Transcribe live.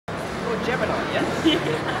You're a Gemini, yes?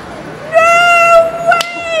 No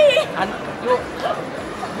way! And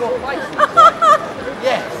you're Pisces, right?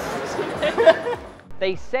 Yes.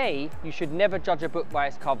 They say you should never judge a book by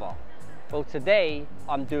its cover. Well, today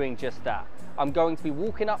I'm doing just that. I'm going to be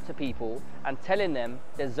walking up to people and telling them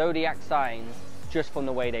their zodiac signs just from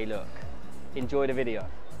the way they look. Enjoy the video.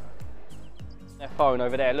 Their phone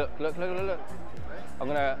over there, look. I'm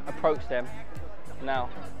gonna approach them now.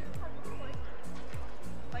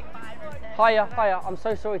 Hiya, I'm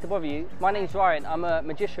so sorry to bother you. My name's Ryan, I'm a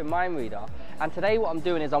magician mind reader. And today what I'm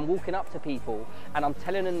doing is I'm walking up to people and I'm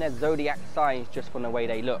telling them their zodiac signs just from the way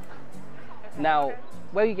they look. Now,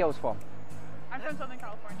 where are you girls from? I'm from Southern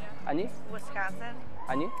California. And you? Wisconsin.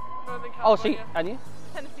 And you? Northern Oh, California. and you?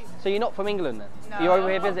 Tennessee. So you're not from England then? No. You're over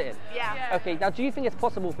here visiting? Yeah. Okay, now do you think it's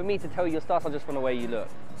possible for me to tell your star sign just from the way you look?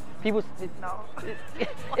 People... No.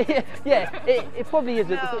 Yeah, it probably is.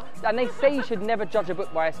 No. And they say you should never judge a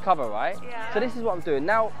book by its cover, right? Yeah. So this is what I'm doing.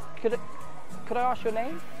 Now, could I ask your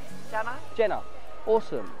name? Jenna? Jenna.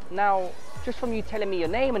 Awesome. Now, just from you telling me your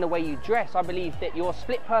name and the way you dress, I believe that you're a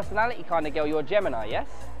split personality kind of girl. You're a Gemini, yes?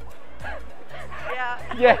 Yeah.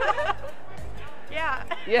 Yeah. Yeah.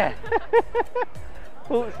 Yeah.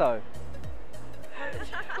 Thought so.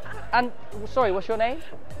 And, sorry, what's your name?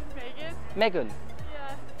 Megan? Megan.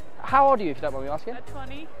 Yeah. How old are you, if you don't mind me asking?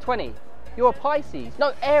 20. 20. You're a Pisces.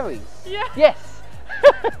 No, Aries. Yeah. Yes.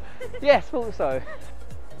 Yes, thought so.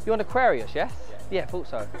 You're an Aquarius, yes? Yeah, thought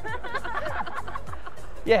so.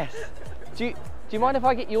 Yes. Do you mind if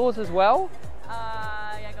I get yours as well?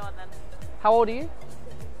 Yeah, go on then. How old are you?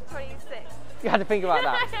 26. You had to think about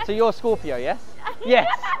that. So you're a Scorpio, yes? Yes.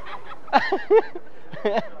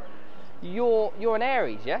 You're an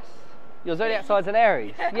Aries, yes? Your zodiac sign's an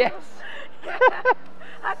Aries. Yes.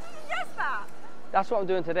 How did you guess that? That's what I'm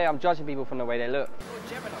doing today. I'm judging people from the way they look.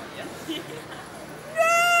 You're a Gemini, yes? No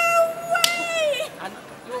way! And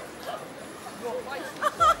you're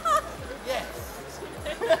Pisces, right? Yes.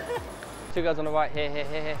 Two girls on the right,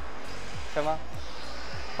 here. Come on.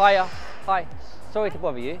 Hiya. Hi. Sorry to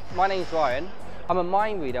bother you. My name's Ryan. I'm a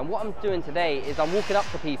mind reader, and what I'm doing today is I'm walking up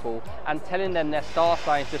to people and telling them their star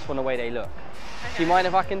signs just from the way they look. Okay. Do you mind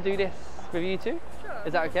if I can do this with you two? Sure.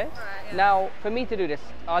 Is that okay? All right, yeah. Now, for me to do this,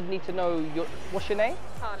 I'd need to know what's your name?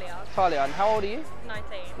 Talia. Talia. And how old are you?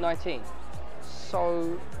 19. 19.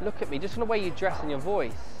 So, look at me, just from the way you dress and your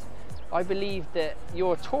voice, I believe that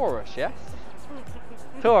you're a Taurus, yes?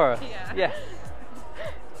 Taurus, Yeah. yes.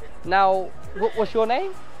 Now, what's your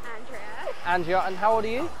name? Andrea. Andrea, and how old are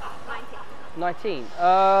you? 19.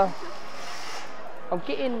 19. I'm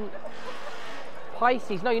getting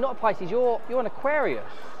Pisces. No, you're not a Pisces, you're an Aquarius.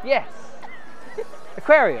 Yes.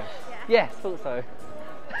 Aquarius? Yeah. Yes, thought so.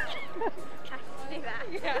 Do that.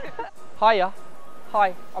 Yeah. Hiya.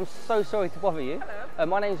 Hi, I'm so sorry to bother you. Hello.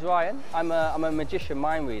 My name's Ryan. I'm a magician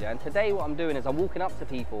mind reader, and today what I'm doing is I'm walking up to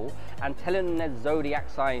people and telling them their zodiac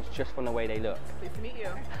signs just from the way they look. Nice to meet you.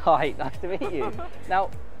 Hi, nice to meet you. Now,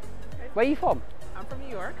 where are you from? I'm from New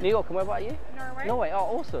York. New York, and where about you? Norway. Norway,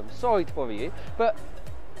 oh awesome. Sorry to bother you, but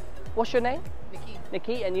what's your name? Nikki.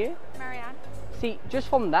 Nikki, and you? Marianne. See, just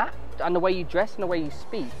from that, and the way you dress and the way you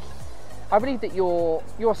speak, I believe that you're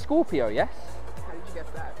a Scorpio, yes? How did you guess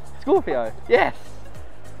that? Scorpio, yes.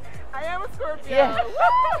 I am a Scorpio. Yeah.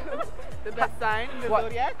 Woo! The best sign in the What-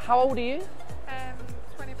 zodiac. How old are you?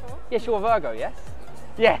 24. Yes, you're a Virgo, yes?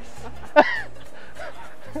 Yes.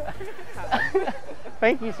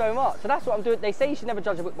 Thank you so much. So that's what I'm doing. They say you should never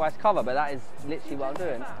judge a book by its cover, but that is literally what I'm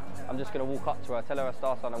doing. I'm just going to walk up to her, tell her her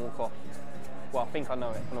star sign and walk off. Well, I think I know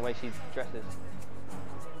it from the way she dresses.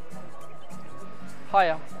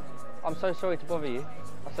 Hiya. I'm so sorry to bother you.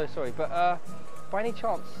 I'm so sorry. But by any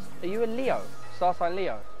chance, are you a Leo? Star sign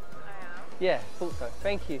Leo? I am. Yeah, thought so.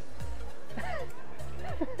 Thank you.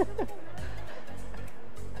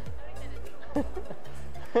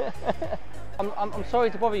 I'm sorry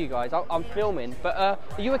to bother you guys. I'm filming, but are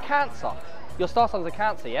you a Cancer? Your star sign's a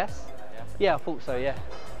Cancer, yes? Yeah, I thought so. Yeah.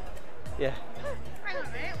 Yeah. Hang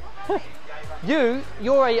on, mate.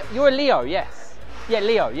 You're a Leo, yes? Yeah,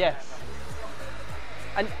 Leo, yes.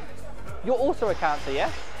 And you're also a Cancer,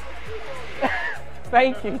 yes?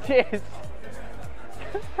 Thank you. Cheers.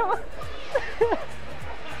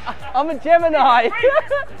 I'm a Gemini.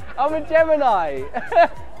 I'm a Gemini.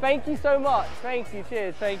 Thank you so much. Thank you.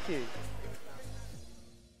 Cheers. Thank you.